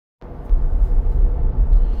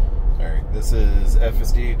This is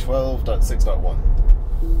FSD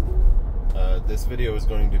 12.6.1. This video is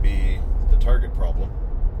going to be the target problem.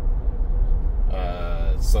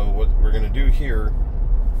 So what we're going to do here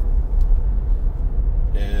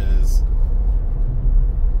is,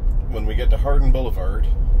 when we get to Harden Blvd,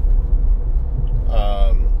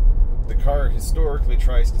 the car historically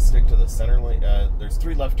tries to stick to the center lane. There's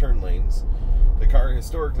 3 left turn lanes. The car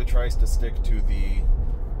historically tries to stick to the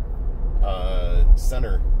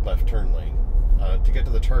center left turn lane. To get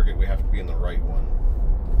to the target, we have to be in the right one.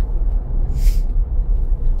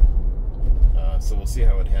 So we'll see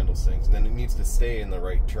how it handles things. And then it needs to stay in the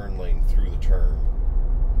right turn lane through the turn.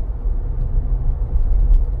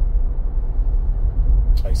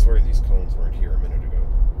 I swear these cones weren't here a minute ago.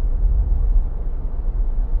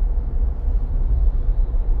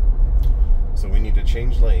 So we need to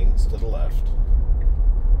change lanes to the left.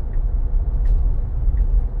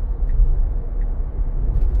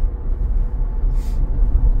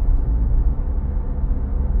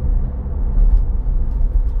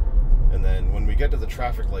 And then when we get to the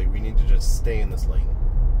traffic light, we need to just stay in this lane.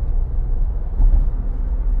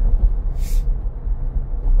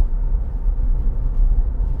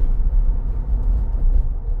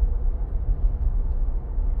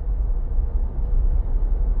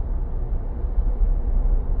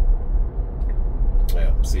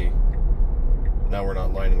 Yeah, see? Now we're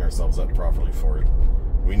not lining ourselves up properly for it.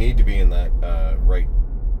 We need to be in that right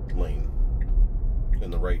lane.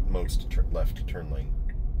 In the rightmost left turn lane.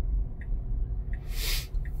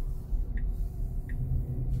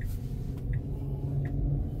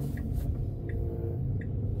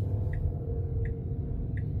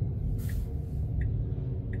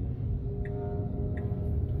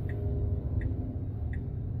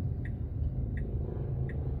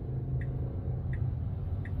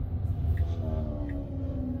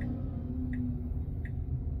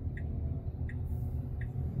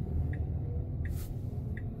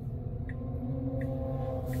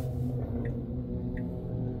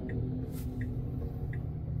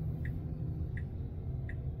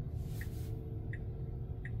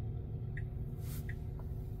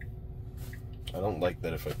 I don't like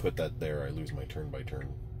that if I put that there, I lose my turn by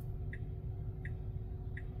turn.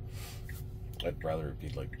 I'd rather it be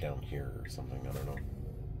like down here or something, I don't know.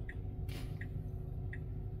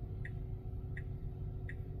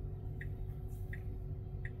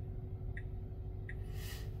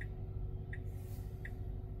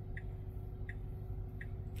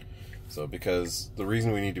 So because the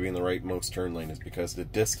reason we need to be in the rightmost turn lane is because the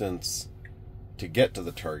distance to get to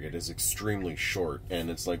the target is extremely short, and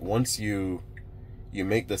it's like once you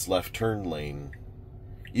make this left turn lane,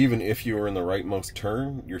 even if you are in the rightmost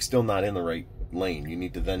turn, you're still not in the right lane. You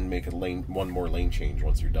need to then make one more lane change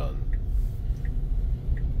once you're done.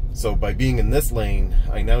 So by being in this lane,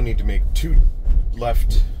 I now need to make 2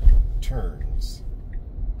 left turns.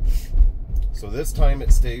 So this time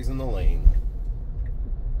it stays in the lane.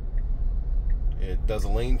 It does a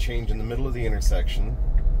lane change in the middle of the intersection.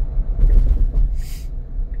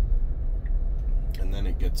 And then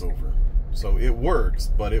it gets over. So it works,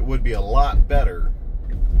 but it would be a lot better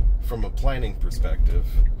from a planning perspective.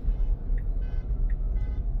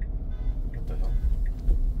 What the hell?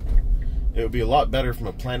 It would be a lot better from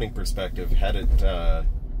a planning perspective had it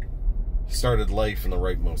started life in the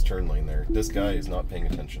rightmost turn lane there. This guy is not paying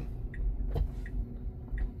attention.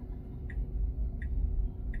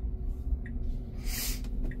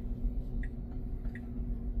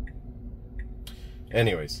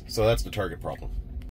 Anyways, so that's the target problem.